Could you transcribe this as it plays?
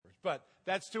But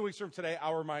that's 2 weeks from today.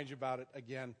 I'll remind you about it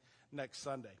again next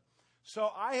Sunday.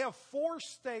 So I have 4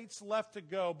 states left to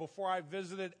go before I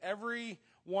visited every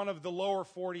one of the lower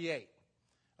 48.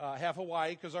 Have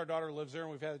Hawaii because our daughter lives there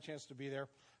and we've had a chance to be there.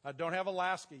 Don't have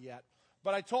Alaska yet.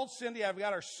 But I told Cindy I've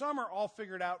got our summer all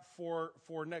figured out for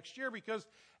next year because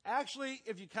actually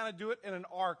if you kind of do it in an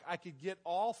arc, I could get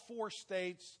all 4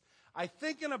 states, I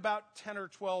think in about 10 or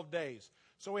 12 days.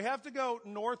 So we have to go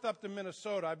north up to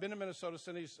Minnesota. I've been to Minnesota,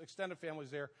 Cindy's extended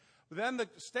family's there. But then the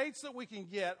states that we can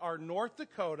get are North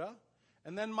Dakota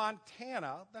and then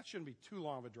Montana. That shouldn't be too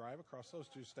long of a drive across those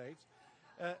 2 states.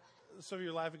 Some of you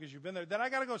are laughing because you've been there. Then I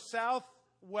got to go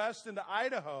southwest into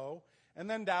Idaho and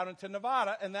then down into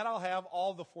Nevada, and then I'll have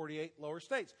all the 48 lower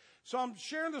states. So I'm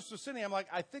sharing this with Cindy. I'm like,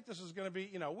 I think this is going to be,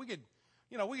 we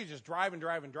could just drive and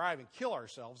kill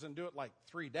ourselves and do it like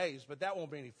 3 days, but that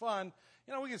won't be any fun.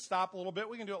 We can stop a little bit.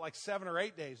 We can do it like 7 or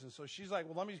 8 days. And so she's like,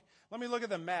 well, let me look at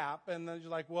the map. And then she's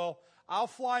like, well, I'll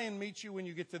fly and meet you when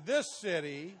you get to this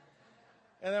city.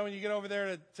 And then when you get over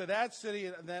there to that city,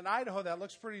 and then Idaho, that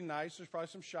looks pretty nice. There's probably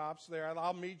some shops there.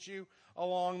 I'll meet you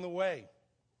along the way.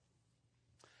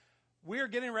 We are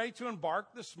getting ready to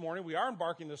embark this morning. We are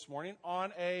embarking this morning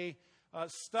on a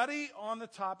study on the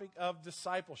topic of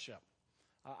discipleship.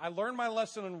 I learned my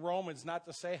lesson in Romans not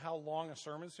to say how long a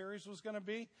sermon series was going to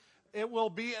be. It will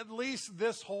be at least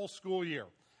this whole school year.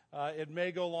 It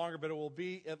may go longer, but it will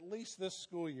be at least this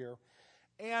school year.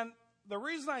 And the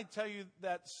reason I tell you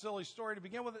that silly story to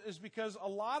begin with is because a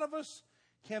lot of us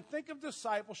can think of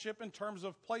discipleship in terms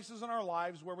of places in our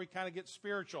lives where we kind of get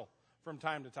spiritual from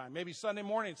time to time. Maybe Sunday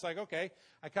morning, it's like, okay,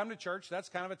 I come to church. That's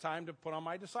kind of a time to put on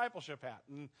my discipleship hat.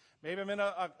 And maybe I'm in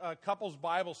a couple's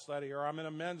Bible study, or I'm in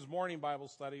a men's morning Bible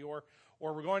study, or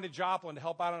we're going to Joplin to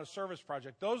help out on a service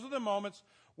project. Those are the moments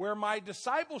where my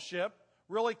discipleship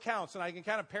really counts, and I can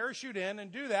kind of parachute in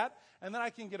and do that, and then I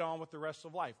can get on with the rest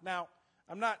of life. Now,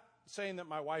 I'm not saying that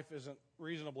my wife isn't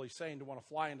reasonably sane to want to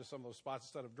fly into some of those spots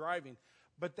instead of driving,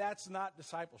 but that's not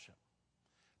discipleship.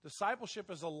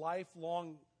 Discipleship is a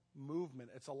lifelong movement.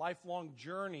 It's a lifelong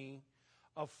journey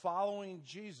of following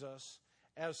Jesus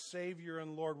as Savior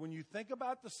and Lord. When you think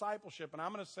about discipleship, and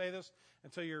I'm going to say this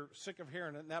until you're sick of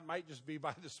hearing it, and that might just be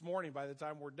by this morning by the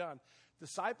time we're done.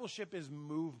 Discipleship is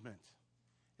movement.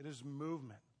 It is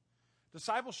movement.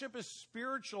 Discipleship is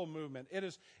spiritual movement. It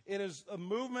is a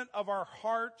movement of our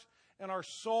heart and our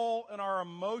soul and our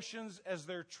emotions as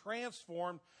they're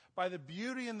transformed by the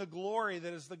beauty and the glory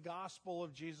that is the gospel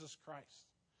of Jesus Christ.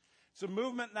 It's a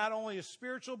movement not only is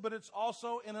spiritual, but it's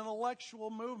also an intellectual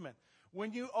movement.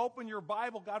 When you open your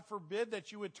Bible, God forbid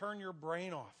that you would turn your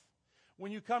brain off.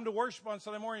 When you come to worship on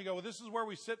Sunday morning, you go, well, this is where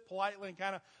we sit politely and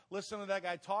kind of listen to that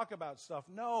guy talk about stuff.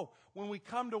 No, when we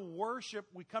come to worship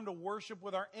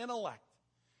with our intellect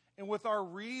and with our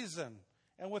reason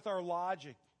and with our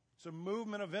logic. It's a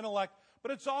movement of intellect,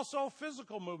 but it's also a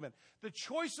physical movement. The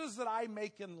choices that I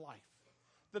make in life,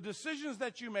 the decisions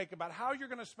that you make about how you're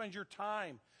going to spend your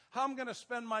time, how I'm going to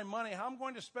spend my money, how I'm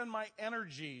going to spend my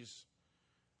energies,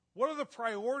 what are the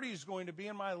priorities going to be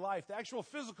in my life, the actual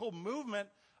physical movement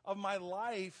of my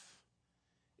life,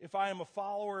 if I am a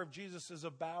follower of Jesus, is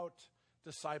about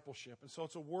discipleship. And so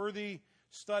it's a worthy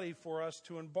study for us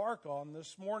to embark on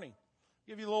this morning.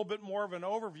 I'll give you a little bit more of an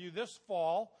overview. This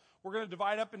fall, we're going to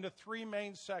divide up into 3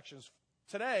 main sections.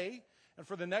 Today, and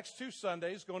for the next 2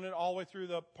 Sundays, going all the way through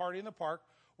the Party in the Park,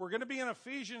 we're going to be in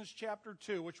Ephesians chapter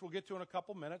 2, which we'll get to in a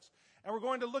couple minutes. And we're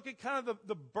going to look at kind of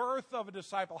the birth of a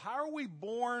disciple. How are we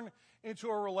born into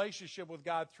a relationship with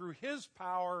God through His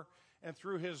power and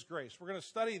through His grace? We're going to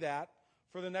study that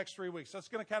for the next 3 weeks. That's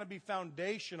going to kind of be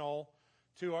foundational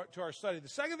to our study. The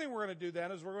second thing we're going to do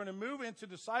then is we're going to move into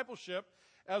discipleship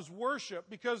as worship,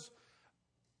 because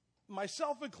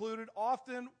myself included,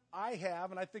 often I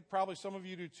have, and I think probably some of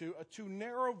you do too, a too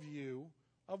narrow view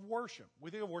of worship. We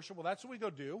think of worship, well, that's what we go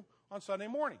do on Sunday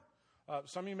morning.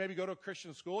 Some of you maybe go to a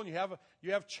Christian school and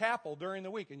you have chapel during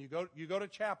the week, and you go to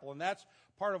chapel, and that's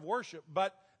part of worship.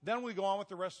 But then we go on with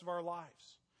the rest of our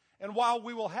lives. And while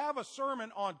we will have a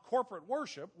sermon on corporate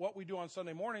worship, what we do on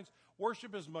Sunday mornings,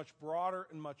 worship is much broader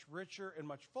and much richer and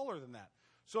much fuller than that.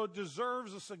 So it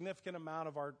deserves a significant amount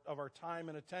of our time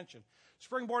and attention.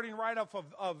 Springboarding right off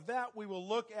of that, we will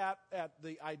look at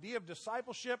the idea of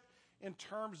discipleship in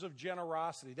terms of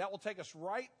generosity. That will take us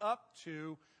right up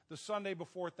to the Sunday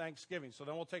before Thanksgiving. So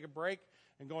then we'll take a break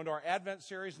and go into our Advent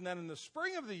series. And then in the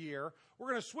spring of the year, we're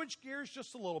going to switch gears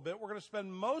just a little bit. We're going to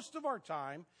spend most of our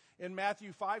time in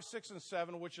Matthew 5, 6, and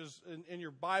 7, which is in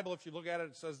your Bible. If you look at it,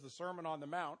 it says the Sermon on the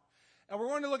Mount. And we're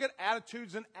going to look at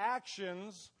attitudes and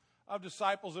actions of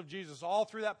disciples of Jesus. All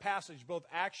through that passage, both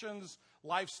actions,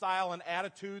 lifestyle, and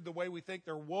attitude, the way we think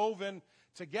they're woven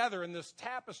together in this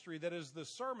tapestry that is the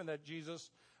sermon that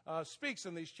Jesus speaks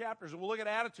in these chapters. And we'll look at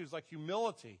attitudes like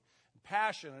humility,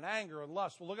 passion, and anger, and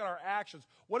lust. We'll look at our actions.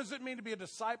 What does it mean to be a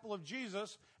disciple of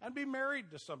Jesus and be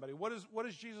married to somebody? What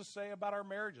does Jesus say about our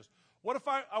marriages? What if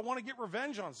I want to get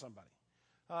revenge on somebody?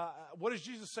 What does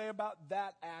Jesus say about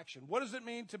that action? What does it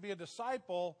mean to be a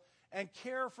disciple and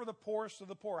care for the poorest of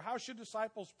the poor? How should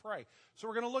disciples pray? So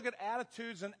we're going to look at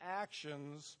attitudes and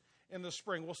actions in the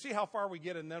spring. We'll see how far we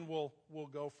get, and then we'll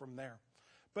go from there.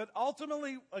 But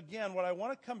ultimately, again, what I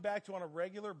want to come back to on a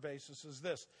regular basis is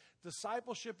this.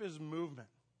 Discipleship is movement.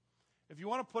 If you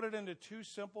want to put it into two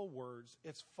simple words,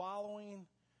 it's following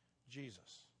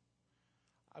Jesus.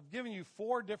 I've given you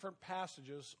 4 different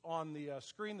passages on the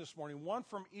screen this morning, one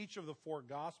from each of the 4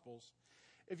 Gospels.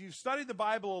 If you've studied the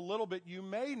Bible a little bit, you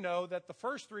may know that the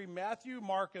first 3, Matthew,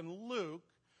 Mark, and Luke,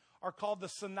 are called the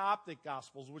Synoptic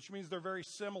Gospels, which means they're very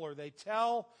similar. They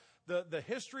tell the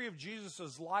history of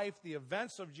Jesus' life, the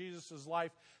events of Jesus'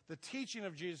 life, the teaching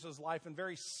of Jesus' life in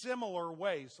very similar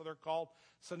ways. So they're called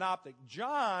synoptic.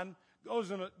 John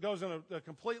goes in a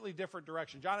completely different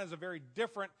direction. John has a very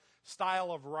different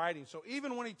style of writing. So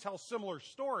even when he tells similar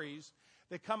stories,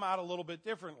 they come out a little bit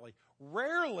differently.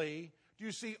 Rarely do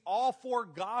you see all 4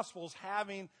 Gospels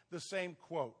having the same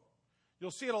quote. You'll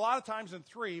see it a lot of times in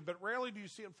 3, but rarely do you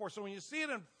see it in 4. So when you see it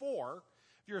in 4,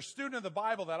 if you're a student of the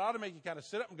Bible, that ought to make you kind of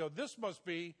sit up and go, this must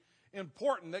be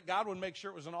important that God would make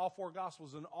sure it was in all 4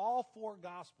 Gospels. In all 4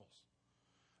 Gospels,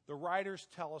 the writers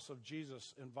tell us of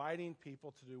Jesus inviting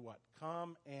people to do what?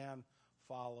 Come and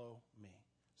follow me.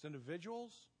 As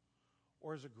individuals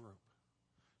or as a group.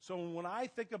 So when I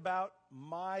think about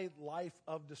my life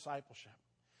of discipleship,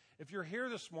 if you're here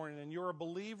this morning and you're a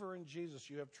believer in Jesus,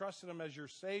 you have trusted him as your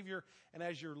Savior and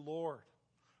as your Lord,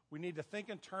 we need to think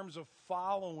in terms of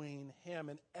following him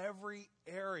in every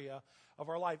area of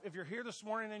our life. If you're here this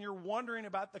morning and you're wondering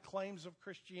about the claims of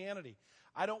Christianity,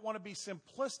 I don't want to be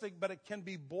simplistic, but it can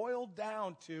be boiled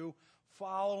down to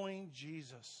following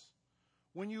Jesus.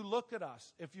 When you look at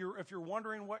us, if you're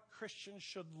wondering what Christians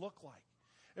should look like,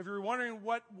 if you're wondering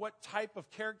what type of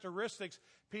characteristics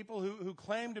people who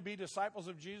claim to be disciples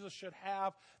of Jesus should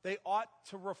have, they ought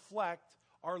to reflect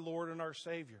our Lord and our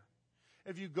Savior.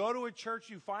 If you go to a church,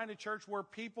 you find a church where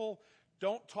people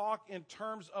don't talk in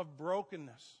terms of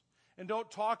brokenness and don't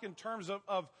talk in terms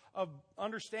of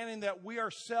understanding that we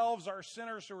ourselves are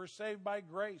sinners who are saved by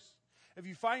grace. If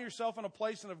you find yourself in a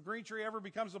place, and if Green Tree ever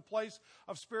becomes a place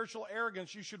of spiritual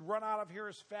arrogance, you should run out of here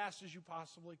as fast as you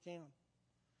possibly can.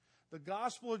 The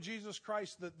gospel of Jesus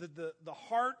Christ, the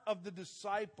heart of the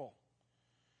disciple,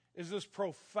 is this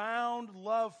profound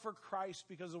love for Christ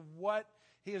because of what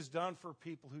he has done for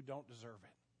people who don't deserve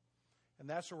it. And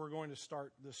that's where we're going to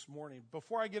start this morning.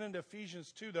 Before I get into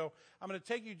Ephesians 2, though, I'm going to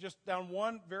take you just down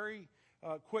one very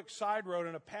quick side road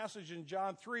in a passage in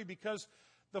John 3, because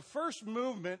the first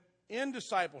movement in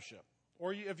discipleship,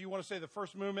 or if you want to say the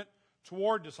first movement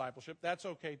toward discipleship, that's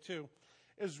okay too,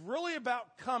 is really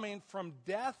about coming from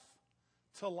death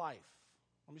to life.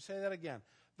 Let me say that again.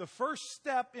 The first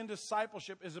step in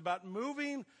discipleship is about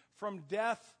moving from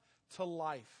death to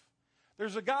life.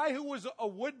 There's a guy who was a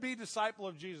would-be disciple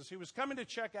of Jesus. He was coming to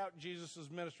check out Jesus'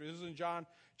 ministry. This is in John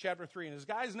chapter 3. And his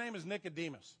guy's name is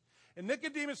Nicodemus. And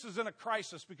Nicodemus is in a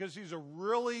crisis because he's a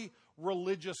really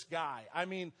religious guy. I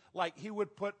mean, like he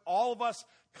would put all of us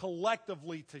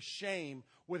collectively to shame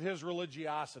with his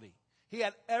religiosity. He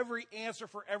had every answer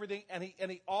for everything, and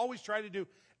he always tried to do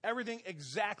everything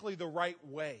exactly the right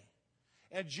way.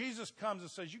 And Jesus comes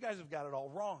and says, you guys have got it all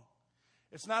wrong.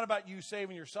 It's not about you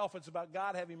saving yourself. It's about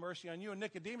God having mercy on you. And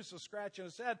Nicodemus is scratching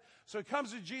his head. So he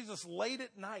comes to Jesus late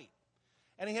at night.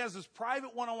 And he has this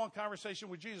private one-on-one conversation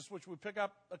with Jesus, which we pick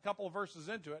up a couple of verses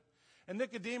into it. And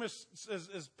Nicodemus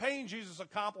is paying Jesus a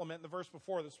compliment in the verse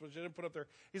before this, which I didn't put up there.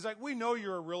 He's like, we know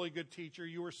you're a really good teacher.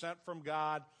 You were sent from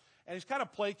God. And he's kind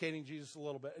of placating Jesus a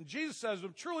little bit. And Jesus says to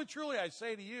him, truly, truly, I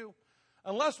say to you,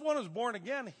 unless one is born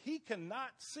again, he cannot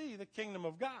see the kingdom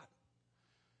of God.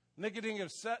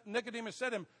 Nicodemus said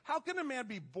to him, how can a man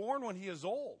be born when he is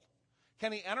old?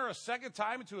 Can he enter a second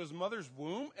time into his mother's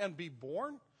womb and be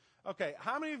born? Okay,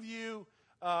 how many of you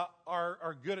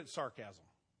are good at sarcasm?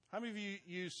 How many of you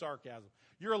use sarcasm?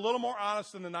 You're a little more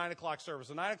honest than the 9 o'clock service.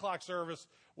 The 9 o'clock service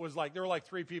was like, there were like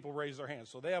 3 people raised their hands,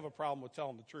 so they have a problem with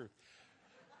telling the truth.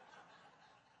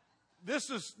 This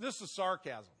is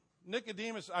sarcasm.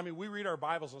 Nicodemus, I mean, we read our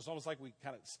Bibles, and it's almost like we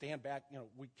kind of stand back,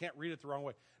 we can't read it the wrong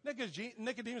way.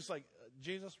 Nicodemus is like,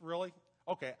 Jesus, really?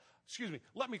 Okay, excuse me,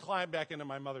 let me climb back into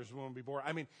my mother's womb and be born.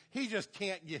 I mean, he just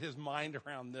can't get his mind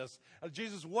around this.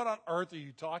 Jesus, what on earth are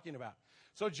you talking about?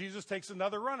 So Jesus takes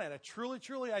another run at it. Truly,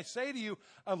 truly, I say to you,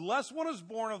 unless one is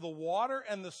born of the water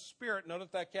and the Spirit, notice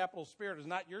that capital Spirit is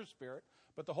not your spirit,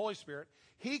 but the Holy Spirit,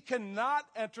 he cannot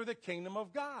enter the kingdom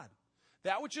of God.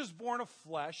 That which is born of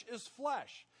flesh is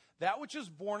flesh. That which is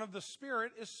born of the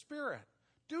Spirit is spirit.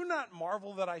 Do not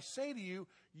marvel that I say to you,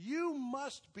 you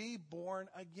must be born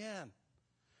again.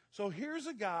 So here's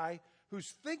a guy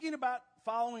who's thinking about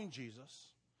following Jesus.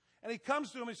 And he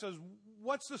comes to him and he says,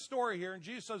 what's the story here? And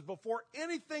Jesus says, before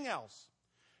anything else,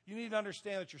 you need to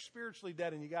understand that you're spiritually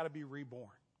dead and you got to be reborn.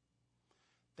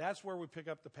 That's where we pick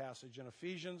up the passage in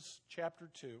Ephesians chapter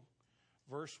 2,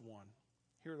 verse 1.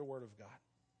 Hear the word of God.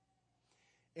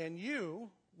 And you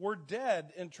were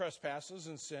dead in trespasses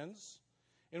and sins,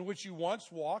 in which you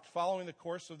once walked, following the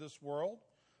course of this world,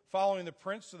 following the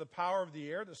prince of the power of the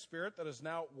air, the spirit that is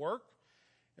now at work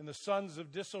in the sons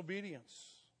of disobedience,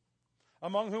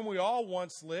 among whom we all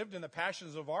once lived in the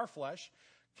passions of our flesh,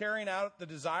 carrying out the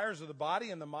desires of the body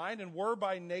and the mind, and were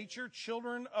by nature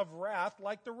children of wrath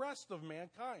like the rest of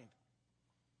mankind.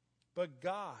 But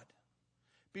God,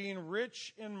 being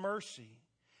rich in mercy,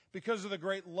 because of the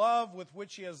great love with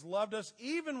which he has loved us,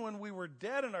 even when we were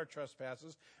dead in our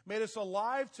trespasses, made us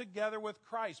alive together with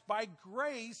Christ. By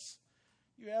grace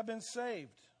you have been saved,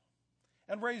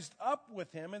 and raised up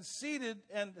with him, and seated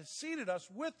us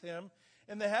with him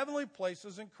in the heavenly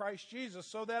places in Christ Jesus,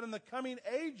 so that in the coming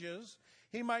ages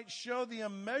he might show the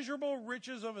immeasurable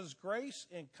riches of his grace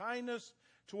and kindness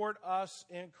toward us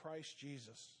in Christ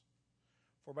Jesus.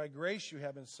 For by grace you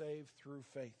have been saved through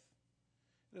faith.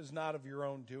 It is not of your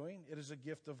own doing, it is a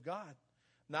gift of God,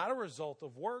 not a result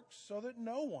of works, so that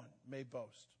no one may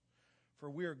boast. For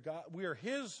we are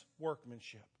his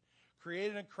workmanship,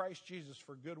 created in Christ Jesus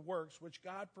for good works, which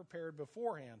God prepared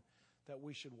beforehand that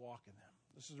we should walk in them.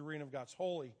 This is the reading of God's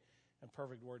holy and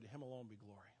perfect word. To him alone be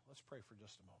glory. Let's pray for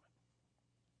just a moment.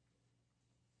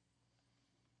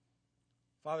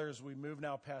 Father, as we move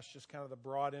now past just kind of the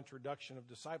broad introduction of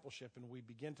discipleship and we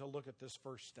begin to look at this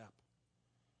first step,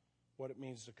 what it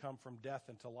means to come from death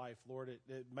into life, Lord,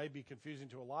 it may be confusing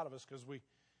to a lot of us because we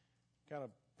kind of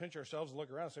pinch ourselves and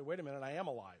look around and say, wait a minute, I am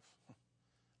alive.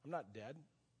 I'm not dead.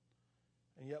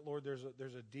 And yet, Lord,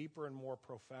 there's a deeper and more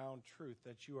profound truth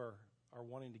that you are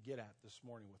wanting to get at this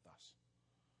morning with us.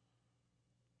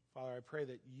 Father, I pray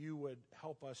that you would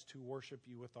help us to worship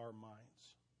you with our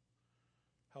minds.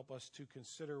 Help us to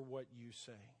consider what you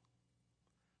say.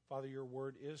 Father, your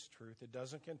word is truth. It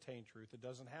doesn't contain truth. It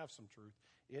doesn't have some truth.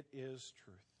 It is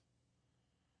truth.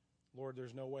 Lord,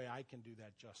 there's no way I can do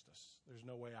that justice. There's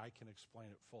no way I can explain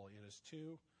it fully. It is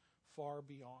too far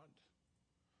beyond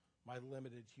my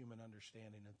limited human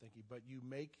understanding and thinking. But you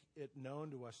make it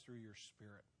known to us through your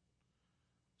Spirit.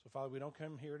 So, Father, we don't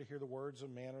come here to hear the words of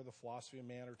man or the philosophy of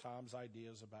man or Tom's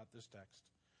ideas about this text.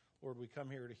 Lord, we come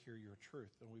here to hear your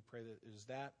truth, and we pray that it is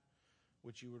that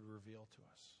which you would reveal to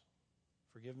us.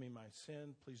 Forgive me my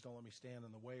sin. Please don't let me stand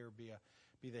in the way or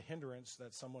be the hindrance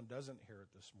that someone doesn't hear it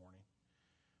this morning.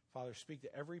 Father, speak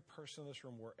to every person in this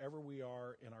room, wherever we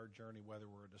are in our journey, whether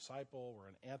we're a disciple, we're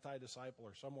an anti-disciple,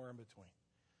 or somewhere in between.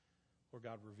 Lord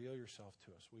God, reveal yourself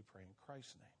to us. We pray in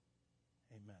Christ's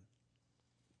name. Amen.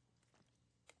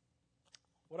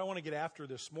 What I want to get after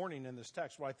this morning in this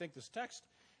text, what I think this text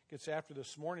gets after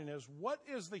this morning is, what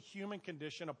is the human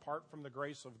condition apart from the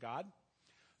grace of God?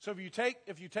 So if you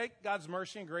take God's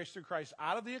mercy and grace through Christ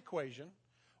out of the equation,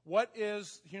 what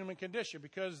is human condition?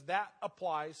 Because that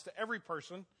applies to every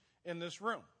person in this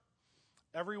room.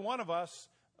 Every one of us,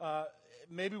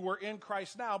 maybe we're in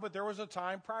Christ now, but there was a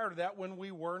time prior to that when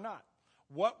we were not.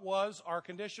 What was our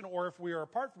condition? Or if we are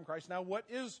apart from Christ now, what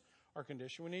is our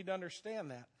condition? We need to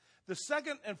understand that. The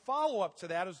second and follow-up to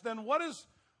that is then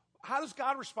how does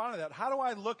God respond to that? How do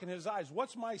I look in his eyes?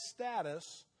 What's my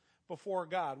status before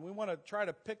God? We want to try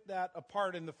to pick that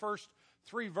apart in the first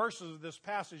 3 verses of this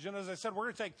passage. And as I said, we're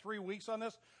going to take 3 weeks on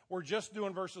this. We're just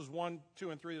doing verses 1,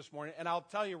 2, and 3 this morning. And I'll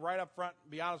tell you right up front,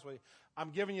 be honest with you, I'm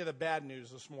giving you the bad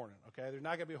news this morning, okay? There's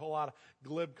not going to be a whole lot of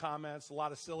glib comments, a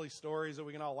lot of silly stories that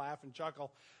we can all laugh and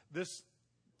chuckle. This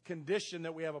condition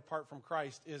that we have apart from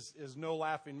Christ is no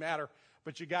laughing matter.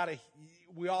 But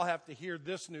we all have to hear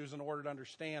this news in order to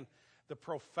understand the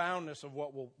profoundness of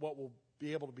what we'll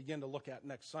be able to begin to look at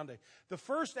next Sunday. The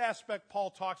first aspect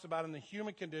Paul talks about in the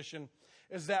human condition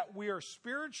is that we are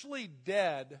spiritually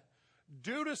dead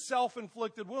due to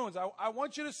self-inflicted wounds. I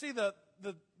want you to see the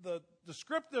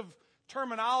descriptive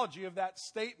terminology of that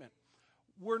statement.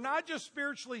 We're not just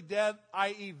spiritually dead,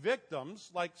 i.e. victims,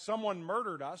 like someone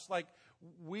murdered us, like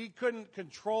we couldn't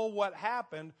control what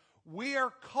happened. We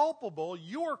are culpable,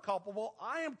 you are culpable,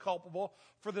 I am culpable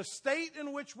for the state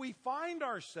in which we find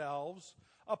ourselves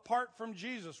apart from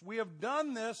Jesus. We have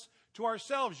done this to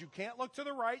ourselves. You can't look to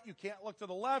the right, you can't look to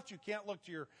the left, you can't look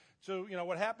to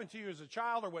what happened to you as a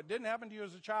child or what didn't happen to you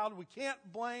as a child. We can't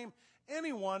blame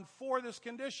anyone for this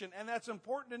condition. And that's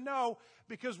important to know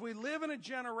because we live in a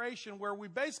generation where we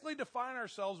basically define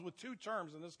ourselves with two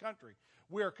terms in this country.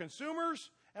 We are consumers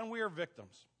and we are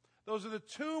victims. Those are the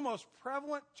two most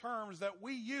prevalent terms that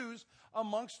we use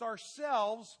amongst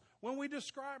ourselves when we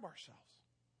describe ourselves.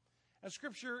 And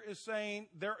Scripture is saying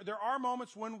there are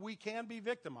moments when we can be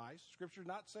victimized. Scripture's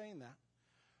not saying that.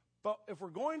 But if we're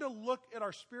going to look at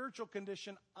our spiritual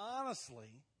condition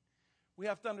honestly, we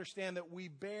have to understand that we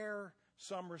bear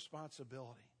some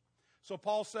responsibility. So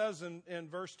Paul says in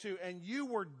verse 2, "And you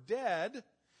were dead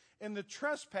in the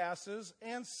trespasses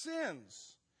and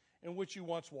sins in which you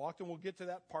once walked." And we'll get to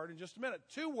that part in just a minute.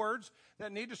 Two words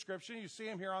that need description. You see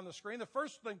them here on the screen. The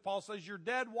first thing Paul says, you're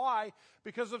dead. Why?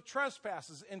 Because of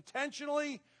trespasses.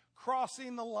 Intentionally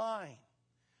crossing the line.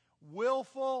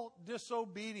 Willful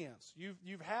disobedience.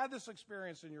 You've had this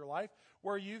experience in your life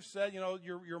where you've said,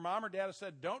 your mom or dad has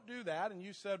said, don't do that. And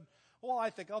you said, well, I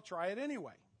think I'll try it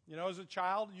anyway. As a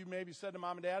child, you maybe said to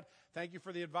mom and dad, thank you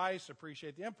for the advice,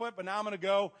 appreciate the input, but now I'm going to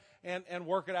go and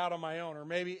work it out on my own. Or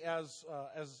maybe as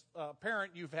a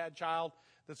parent, you've had a child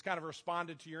that's kind of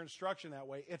responded to your instruction that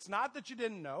way. It's not that you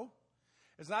didn't know.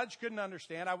 It's not that you couldn't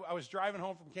understand. I was driving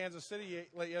home from Kansas City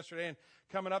late yesterday and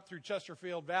coming up through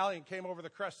Chesterfield Valley and came over the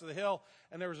crest of the hill,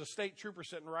 and there was a state trooper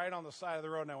sitting right on the side of the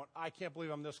road, and I went, I can't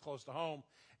believe I'm this close to home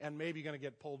and maybe going to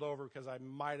get pulled over because I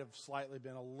might have slightly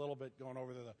been a little bit going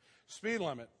over the speed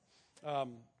limit.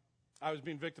 I was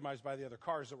being victimized by the other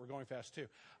cars that were going fast too.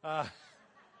 You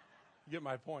get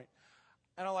my point.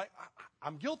 And I'm like,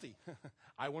 I'm guilty.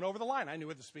 I went over the line. I knew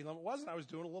what the speed limit was, and I was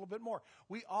doing a little bit more.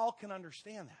 We all can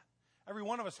understand that. Every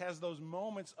one of us has those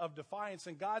moments of defiance,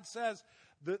 and God says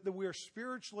that we are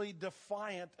spiritually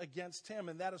defiant against Him,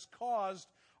 and that has caused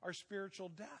our spiritual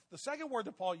death. The second word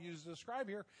that Paul uses to describe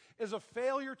here is a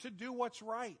failure to do what's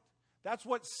right. That's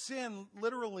what sin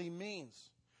literally means.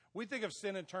 We think of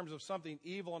sin in terms of something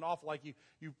evil and awful, like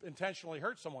you intentionally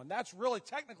hurt someone. That's really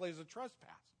technically is a trespass.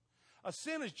 A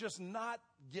sin is just not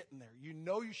getting there. You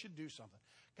know you should do something.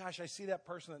 Gosh, I see that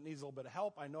person that needs a little bit of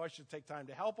help. I know I should take time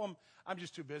to help them. I'm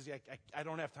just too busy. I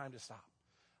don't have time to stop.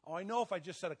 Oh, I know if I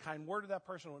just said a kind word to that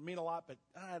person, it would mean a lot, but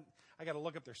I got to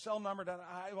look up their cell number.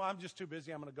 I'm just too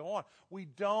busy. I'm going to go on. We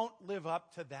don't live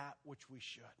up to that which we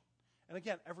should. And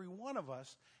again, every one of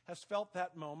us has felt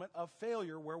that moment of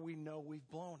failure where we know we've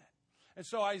blown it. And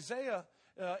so Isaiah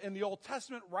in the Old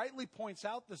Testament rightly points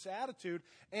out this attitude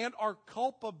and our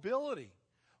culpability.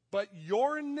 But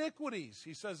your iniquities,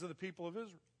 he says to the people of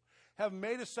Israel, have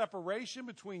made a separation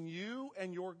between you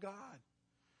and your God.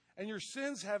 And your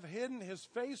sins have hidden His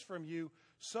face from you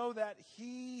so that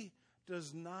He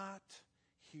does not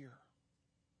hear.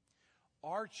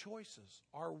 Our choices,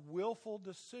 our willful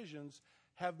decisions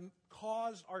have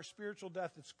caused our spiritual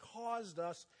death. It's caused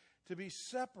us to be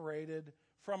separated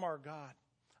from our God.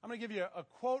 I'm going to give you a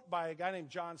quote by a guy named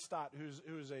John Stott,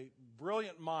 who's a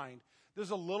brilliant mind. This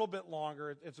is a little bit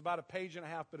longer. It's about a page and a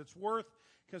half, but it's worth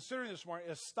considering this morning.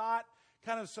 As Stott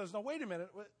kind of says, no, wait a minute.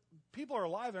 People are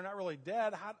alive. They're not really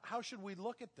dead. How should we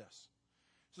look at this?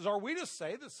 He says, are we to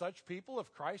say that such people,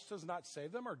 if Christ does not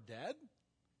save them, are dead?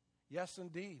 Yes,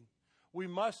 indeed. We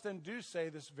must and do say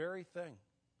this very thing.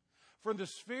 For the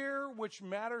sphere which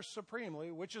matters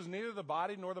supremely, which is neither the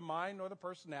body nor the mind nor the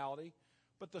personality,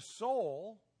 but the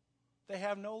soul, they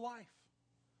have no life.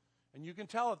 And you can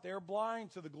tell it. They are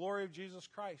blind to the glory of Jesus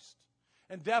Christ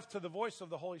and deaf to the voice of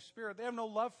the Holy Spirit. They have no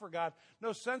love for God,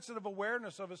 no sensitive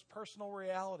awareness of His personal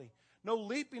reality, no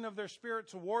leaping of their spirit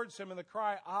towards Him in the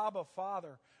cry, Abba,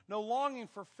 Father, no longing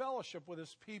for fellowship with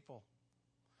His people.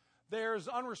 They are as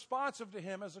unresponsive to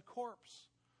Him as a corpse.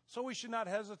 So we should not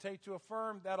hesitate to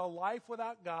affirm that a life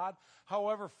without God,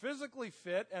 however physically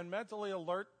fit and mentally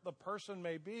alert the person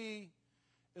may be,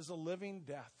 is a living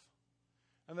death.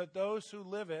 And that those who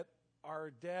live it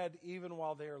are dead even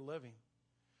while they are living.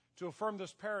 To affirm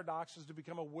this paradox is to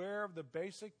become aware of the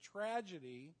basic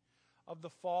tragedy of the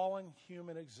fallen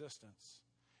human existence.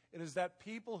 It is that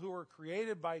people who are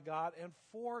created by God and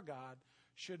for God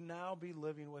should now be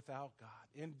living without God.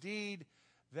 Indeed,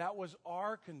 that was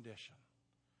our condition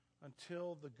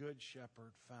until the Good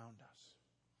Shepherd found us.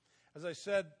 As I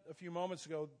said a few moments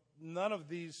ago, none of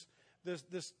this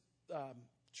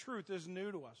truth is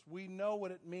new to us. We know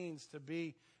what it means to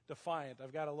be defiant.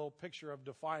 I've got a little picture of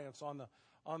defiance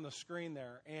on the screen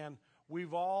there, and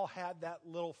we've all had that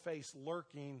little face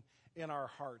lurking in our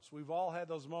hearts. We've all had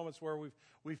those moments where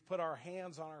we've put our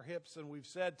hands on our hips and we've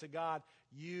said to God,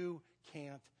 you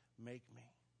can't make me.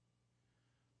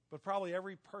 But probably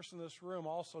every person in this room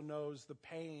also knows the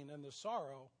pain and the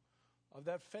sorrow of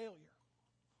that failure.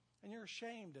 And you're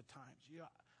ashamed at times.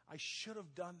 I should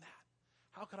have done that.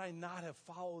 How could I not have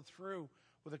followed through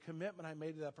with a commitment I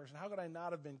made to that person? How could I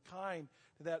not have been kind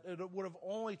to that? It would have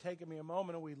only taken me a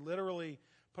moment, and we literally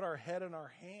put our head in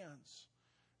our hands,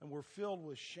 and we're filled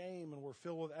with shame, and we're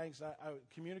filled with angst. I'm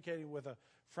communicating with a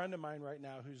friend of mine right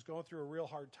now who's going through a real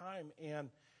hard time, and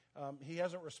he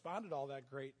hasn't responded all that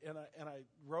great. And I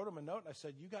wrote him a note, and I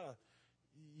said, you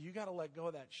got to let go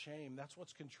of that shame. That's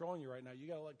what's controlling you right now. You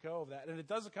got to let go of that. And it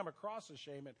doesn't come across as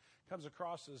shame. It comes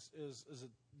across as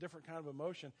a different kind of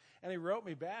emotion. And he wrote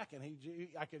me back, and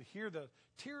I could hear the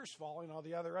tears falling on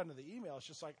the other end of the email. It's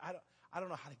just like, I don't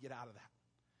know how to get out of that.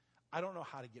 I don't know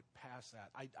how to get past that.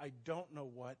 I don't know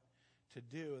what to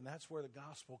do. And that's where the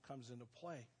gospel comes into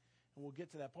play. And we'll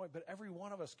get to that point. But every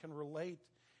one of us can relate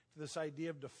to this idea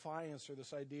of defiance or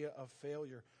this idea of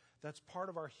failure. That's part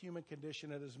of our human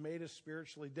condition. It has made us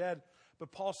spiritually dead.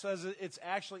 But Paul says it's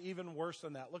actually even worse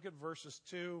than that. Look at verses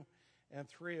 2 and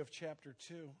 3 of chapter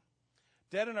 2.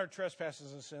 Dead in our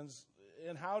trespasses and sins.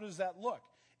 And how does that look?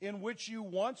 In which you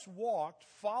once walked,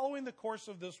 following the course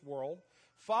of this world,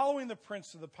 following the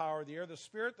prince of the power of the air, the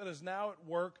spirit that is now at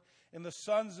work in the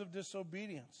sons of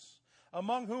disobedience,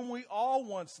 among whom we all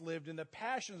once lived in the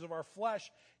passions of our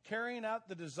flesh, carrying out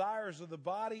the desires of the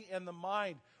body and the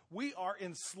mind. We are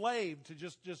enslaved, to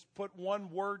just put one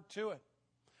word to it.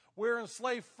 We're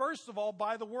enslaved, first of all,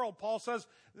 by the world. Paul says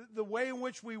the way in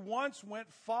which we once went,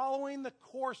 following the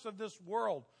course of this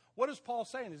world. What is Paul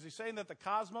saying? Is he saying that the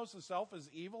cosmos itself is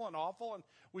evil and awful and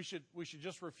we should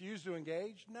just refuse to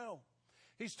engage? No.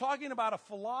 He's talking about a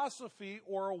philosophy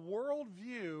or a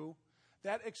worldview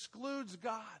that excludes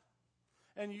God.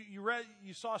 And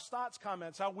you saw Stott's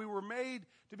comments, how we were made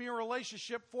to be in a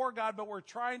relationship for God, but we're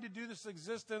trying to do this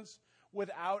existence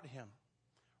without Him.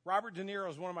 Robert De Niro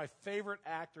is one of my favorite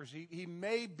actors. He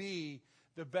may be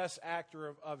the best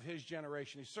actor of his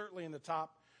generation. He's certainly in the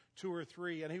top 2 or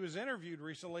 3. And he was interviewed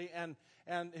recently, and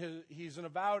he's an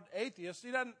avowed atheist.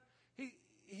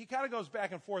 He kind of goes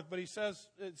back and forth, but it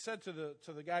said to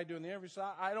the guy doing the interview, he said,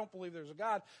 I don't believe there's a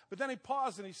God. But then he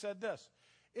paused and he said this: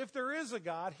 if there is a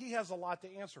God, He has a lot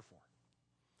to answer for.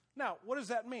 Now, what does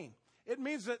that mean? It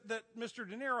means that Mr.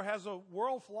 De Niro has a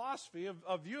world philosophy,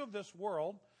 a view of this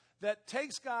world that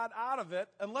takes God out of it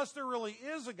unless there really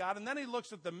is a God. And then he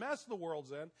looks at the mess the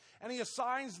world's in and he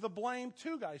assigns the blame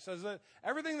to God. He says that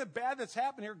everything bad that's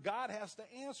happened here, God has to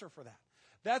answer for that.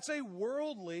 That's a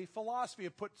worldly philosophy.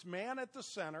 It puts man at the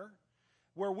center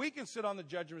where we can sit on the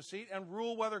judgment seat and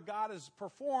rule whether God has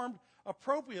performed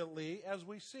appropriately as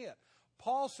we see it.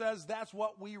 Paul says that's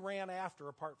what we ran after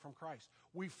apart from Christ.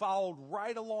 We followed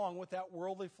right along with that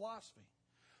worldly philosophy.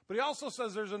 But he also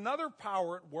says there's another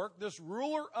power at work, this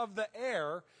ruler of the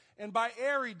air. And by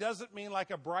air, he doesn't mean like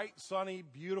a bright, sunny,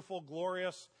 beautiful,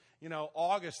 glorious,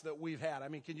 August that we've had. I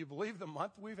mean, can you believe the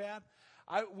month we've had?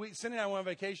 Cindy and I went on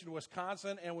vacation to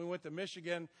Wisconsin, and we went to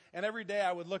Michigan. And every day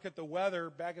I would look at the weather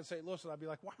back in St. Louis, and I'd be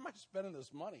like, why am I spending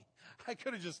this money? I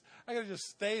could have just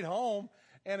stayed home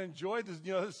and enjoyed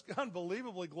this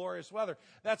unbelievably glorious weather.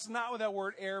 That's not what that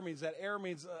word air means. That air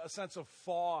means a sense of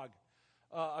fog,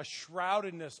 a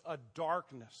shroudedness, a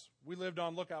darkness. We lived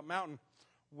on Lookout Mountain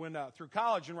through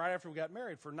college and right after we got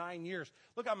married for 9 years.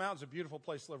 Lookout Mountain's a beautiful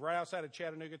place to live, right outside of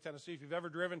Chattanooga, Tennessee. If you've ever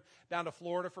driven down to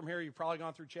Florida from here, you've probably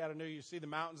gone through Chattanooga. You see the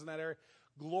mountains in that area.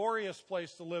 Glorious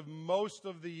place to live most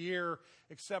of the year,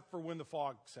 except for when the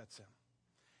fog sets in.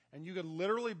 And you could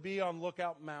literally be on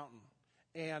Lookout Mountain,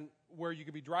 and where you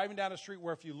could be driving down a street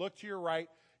where if you look to your right,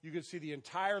 you could see the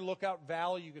entire Lookout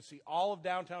Valley. You could see all of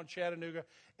downtown Chattanooga,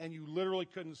 and you literally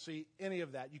couldn't see any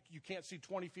of that. You can't see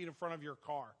 20 feet in front of your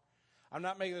car. I'm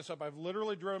not making this up. I've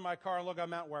literally driven my car on Lookout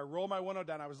Mountain where I rolled my window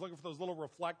down. I was looking for those little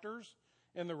reflectors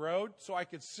in the road so I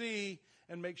could see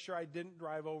and make sure I didn't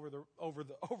drive over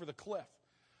the cliff.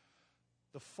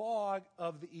 The fog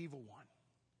of the evil one.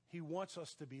 He wants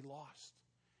us to be lost.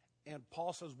 And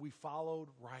Paul says we followed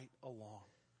right along.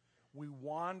 We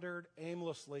wandered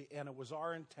aimlessly, and it was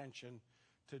our intention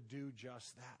to do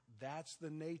just that. That's the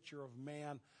nature of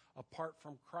man apart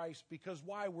from Christ. Because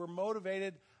why? We're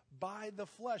motivated by the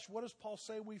flesh. What does Paul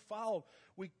say we followed?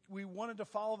 We wanted to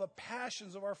follow the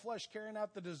passions of our flesh, carrying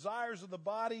out the desires of the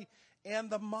body and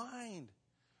the mind.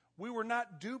 We were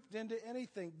not duped into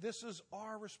anything. This is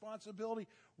our responsibility.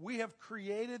 We have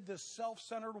created this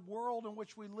self-centered world in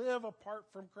which we live apart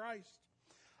from Christ.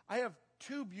 I have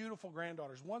two beautiful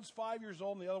granddaughters. One's 5 years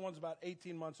old and the other one's about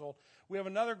 18 months old. We have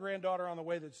another granddaughter on the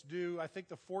way that's due, I think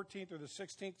the 14th or the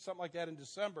 16th, something like that in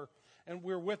December. And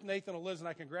we're with Nathan and Liz, and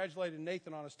I congratulated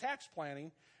Nathan on his tax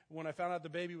planning when I found out the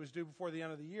baby was due before the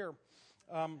end of the year.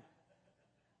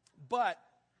 But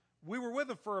we were with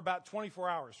him for about 24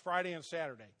 hours, Friday and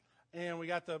Saturday. And we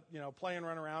got to, play and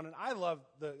run around. And I love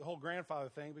the whole grandfather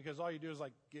thing because all you do is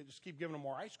just keep giving them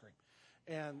more ice cream.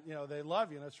 And, they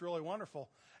love you, and it's really wonderful.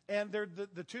 And they're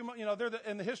the two,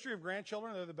 in the history of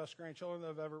grandchildren, they're the best grandchildren that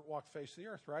have ever walked the face of the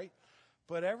earth, right?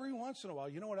 But every once in a while,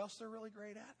 you know what else they're really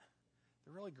great at?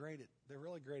 They're really great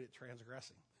at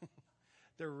transgressing.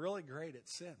 They're really great at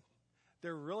sin.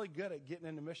 They're really good at getting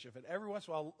into mischief. And every once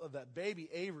in a while, that baby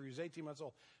Avery, who's 18 months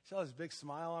old, she'll have this big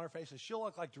smile on her face, and she'll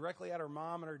look like directly at her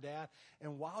mom and her dad.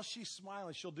 And while she's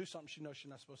smiling, she'll do something she knows she's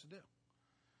not supposed to do.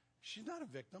 She's not a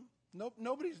victim.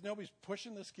 Nobody's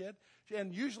pushing this kid.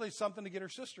 And usually it's something to get her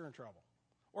sister in trouble,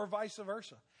 or vice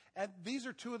versa. And these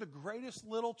are two of the greatest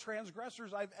little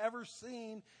transgressors I've ever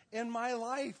seen in my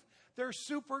life. They're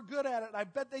super good at it. I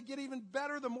bet they get even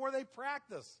better the more they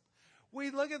practice. We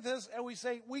look at this and we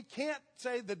say, we can't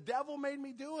say the devil made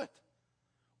me do it.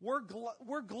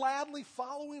 We're gladly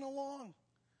following along.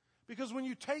 Because when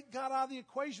you take God out of the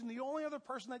equation, the only other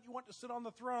person that you want to sit on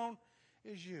the throne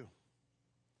is you.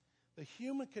 The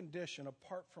human condition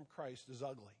apart from Christ is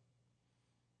ugly.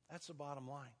 That's the bottom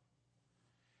line.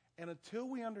 And until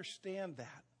we understand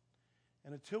that,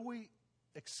 and until we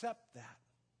accept that,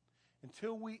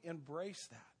 until we embrace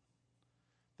that,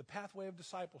 the pathway of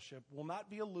discipleship will not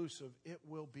be elusive, it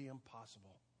will be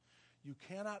impossible. You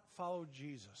cannot follow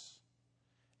Jesus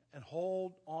and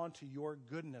hold on to your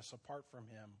goodness apart from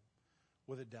him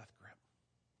with a death grip.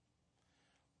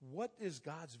 What is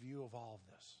God's view of all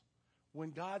of this?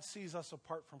 When God sees us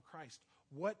apart from Christ,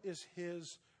 what is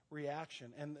his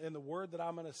reaction? And the word that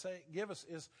I'm going to give us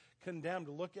is condemned.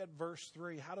 Look at verse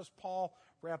 3. How does Paul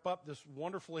wrap up this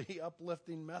wonderfully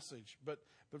uplifting message, but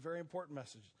very important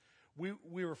message? We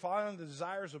were following the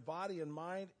desires of body and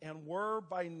mind and were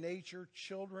by nature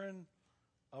children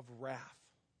of wrath,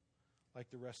 like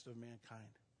the rest of mankind.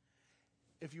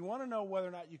 If you want to know whether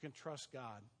or not you can trust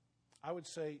God, I would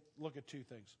say look at two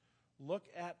things. Look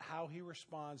at how he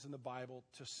responds in the Bible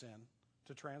to sin,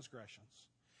 to transgressions,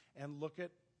 and look at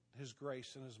his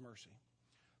grace and his mercy.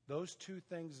 Those two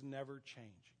things never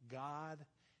change. God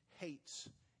hates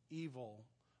evil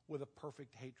with a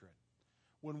perfect hatred.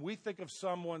 When we think of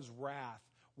someone's wrath,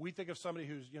 we think of somebody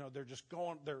who's, they're just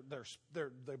going,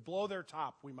 they blow their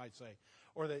top, we might say,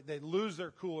 or they lose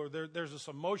their cool, or there's this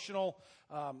emotional,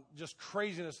 just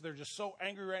craziness. They're just so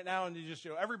angry right now, and you just,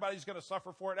 everybody's going to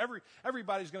suffer for it.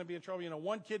 Everybody's going to be in trouble.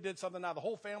 One kid did something, now the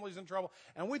whole family's in trouble.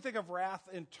 And we think of wrath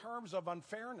in terms of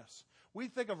unfairness. We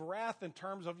think of wrath in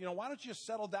terms of, why don't you just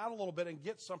settle down a little bit and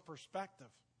get some perspective?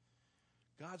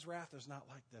 God's wrath is not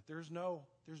like that. There's no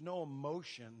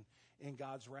emotion in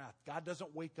God's wrath. God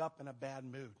doesn't wake up in a bad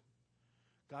mood.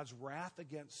 God's wrath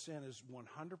against sin is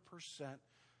 100%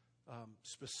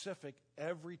 specific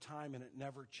every time, and it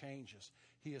never changes.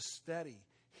 He is steady.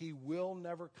 He will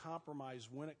never compromise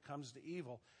when it comes to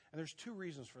evil. And there's two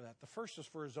reasons for that. The first is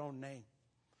for his own name,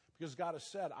 because God has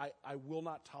said, I will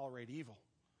not tolerate evil.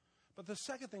 But the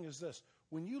second thing is this.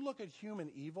 When you look at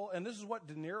human evil, and this is what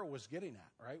De Niro was getting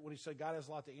at, right? When he said God has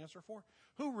a lot to answer for.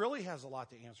 Who really has a lot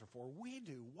to answer for? We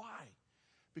do. Why?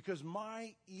 Because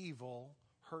my evil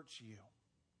hurts you.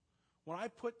 When I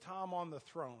put Tom on the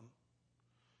throne,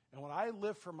 and when I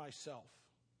live for myself,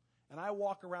 and I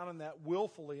walk around in that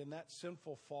willfully, in that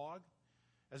sinful fog,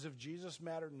 as if Jesus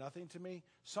mattered nothing to me,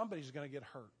 somebody's going to get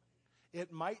hurt.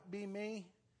 It might be me,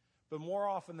 but more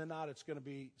often than not, it's going to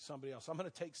be somebody else. I'm going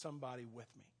to take somebody with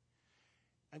me.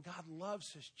 And God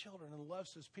loves his children and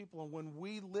loves his people. And when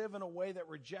we live in a way that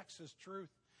rejects his truth,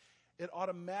 it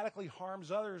automatically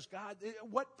harms others.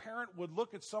 What parent would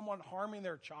look at someone harming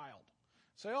their child?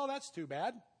 Say, oh, that's too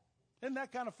bad. Isn't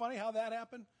that kind of funny how that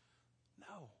happened?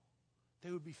 No.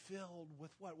 They would be filled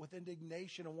with what? With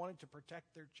indignation and wanting to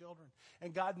protect their children.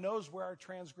 And God knows where our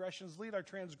transgressions lead. Our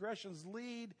transgressions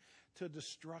lead to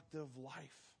destructive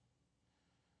life.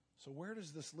 So where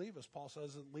does this leave us? Paul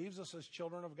says it leaves us as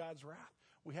children of God's wrath.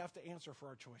 We have to answer for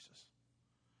our choices.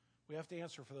 We have to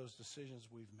answer for those decisions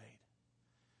we've made.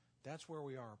 That's where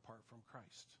we are apart from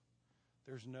Christ.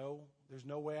 There's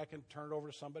no way I can turn it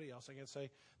over to somebody else. I can say,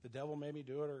 the devil made me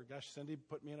do it, or gosh, Cindy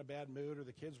put me in a bad mood, or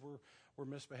the kids were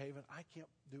misbehaving. I can't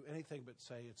do anything but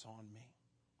say it's on me.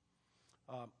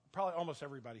 Probably almost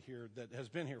everybody here that has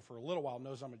been here for a little while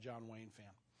knows I'm a John Wayne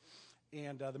fan.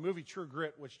 And the movie True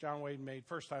Grit, which John Wayne made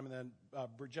first time, and then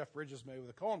Jeff Bridges made with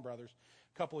the Coen brothers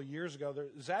a couple of years ago,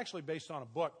 is actually based on a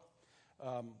book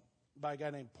by a guy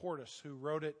named Portis, who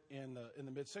wrote it in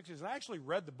the mid-'60s. And I actually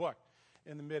read the book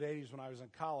in the mid-'80s when I was in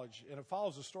college, and it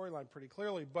follows the storyline pretty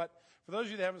clearly. But for those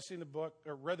of you that haven't seen the book,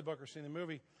 or read the book, or seen the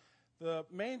movie,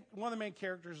 one of the main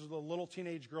characters is a little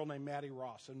teenage girl named Maddie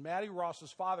Ross. And Maddie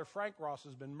Ross's father, Frank Ross,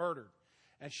 has been murdered,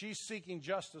 and she's seeking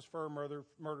justice for her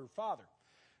murdered father.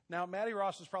 Now, Maddie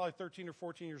Ross is probably 13 or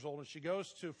 14 years old, and she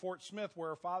goes to Fort Smith, where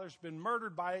her father's been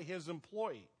murdered by his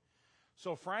employee.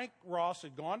 So Frank Ross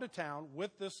had gone to town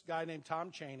with this guy named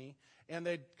Tom Chaney, and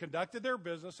they conducted their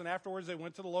business, and afterwards they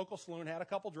went to the local saloon, had a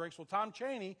couple drinks. Well, Tom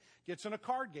Chaney gets in a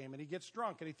card game, and he gets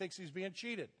drunk, and he thinks he's being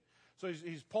cheated. So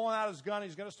he's pulling out his gun.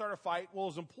 He's going to start a fight. Well,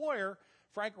 his employer,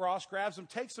 Frank Ross, grabs him,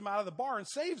 takes him out of the bar, and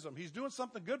saves him. He's doing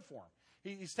something good for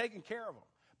him. He's taking care of him.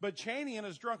 But Chaney, in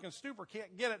his drunken stupor,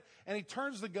 can't get it, and he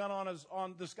turns the gun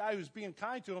on this guy who's being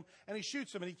kind to him, and he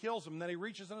shoots him, and he kills him. And then he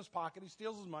reaches in his pocket, he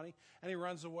steals his money, and he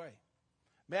runs away.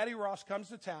 Maddie Ross comes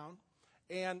to town,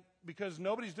 and because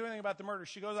nobody's doing anything about the murder,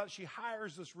 she goes out, she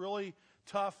hires this really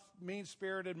tough,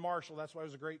 mean-spirited marshal. That's why it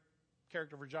was a great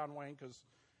character for John Wayne, because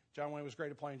John Wayne was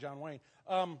great at playing John Wayne.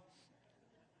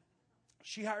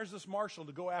 She hires this marshal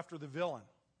to go after the villain.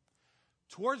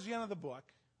 Towards the end of the book,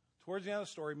 towards the end of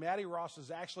the story, Maddie Ross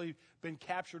has actually been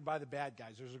captured by the bad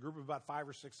guys. There's a group of about 5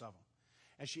 or 6 of them.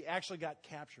 And she actually got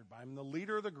captured by them. And the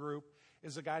leader of the group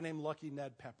is a guy named Lucky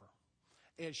Ned Pepper.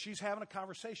 And she's having a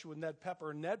conversation with Ned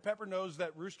Pepper. And Ned Pepper knows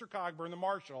that Rooster Cogburn, the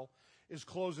marshal, is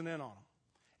closing in on him.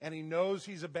 And he knows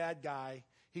he's a bad guy.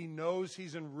 He knows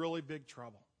he's in really big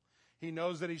trouble. He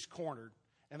knows that he's cornered,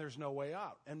 and there's no way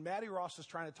out. And Maddie Ross is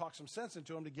trying to talk some sense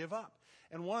into him to give up.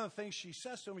 And one of the things she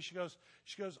says to him, she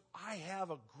goes, I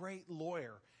have a great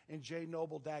lawyer in J.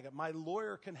 Noble Daggett. My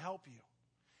lawyer can help you.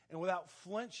 And without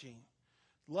flinching,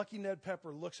 Lucky Ned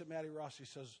Pepper looks at Maddie Ross. He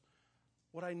says,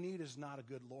 what I need is not a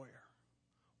good lawyer.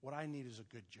 What I need is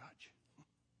a good judge.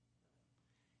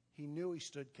 He knew he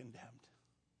stood condemned.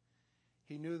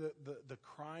 He knew that the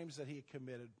crimes that he had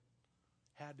committed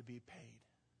had to be paid.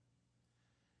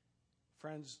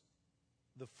 Friends,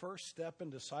 the first step in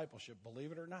discipleship,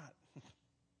 believe it or not, the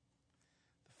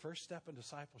first step in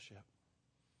discipleship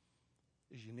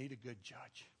is you need a good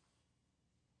judge.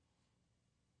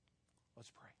 Let's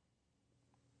pray.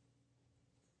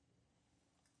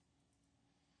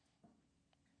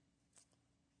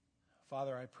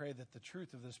 Father, I pray that the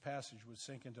truth of this passage would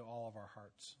sink into all of our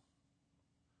hearts.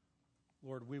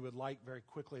 Lord, we would like very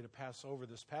quickly to pass over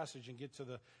this passage and get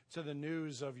to the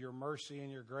news of your mercy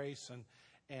and your grace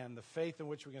and the faith in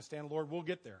which we can stand. Lord, we'll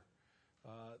get there.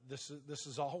 This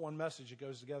is all one message. It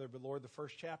goes together. But Lord, the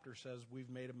first chapter says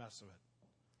we've made a mess of it.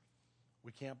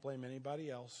 We can't blame anybody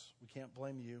else. We can't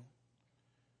blame you.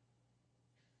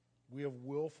 We have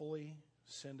willfully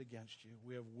sinned against you.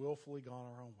 We have willfully gone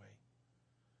our own way.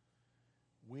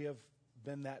 We have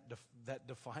been that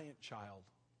defiant child.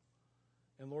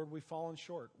 And Lord, we've fallen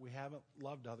short. We haven't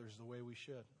loved others the way we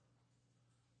should.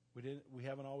 We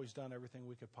haven't always done everything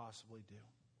we could possibly do.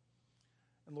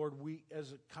 And Lord, we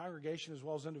as a congregation as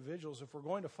well as individuals, if we're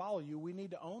going to follow you, we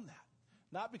need to own that.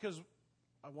 Not because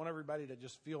I want everybody to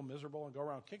just feel miserable and go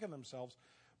around kicking themselves,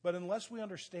 but unless we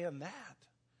understand that,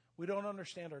 we don't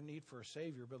understand our need for a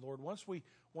Savior. But Lord, once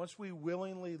we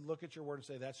willingly look at your word and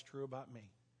say, that's true about me,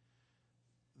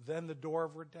 then the door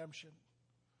of redemption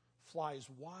flies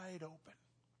wide open.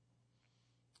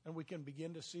 And we can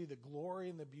begin to see the glory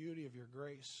and the beauty of your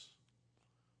grace,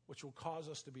 which will cause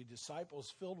us to be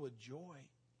disciples filled with joy.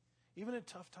 Even in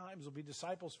tough times, we'll be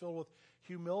disciples filled with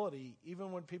humility.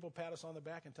 Even when people pat us on the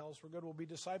back and tell us we're good, we'll be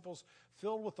disciples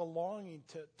filled with the longing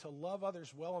to love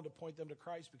others well and to point them to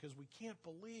Christ, because we can't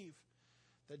believe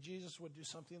that Jesus would do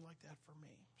something like that for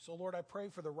me. So, Lord, I pray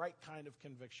for the right kind of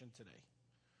conviction today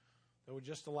that would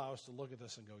just allow us to look at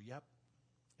this and go, yep,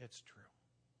 it's true.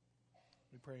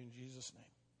 We pray in Jesus' name.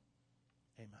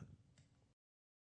 Amen.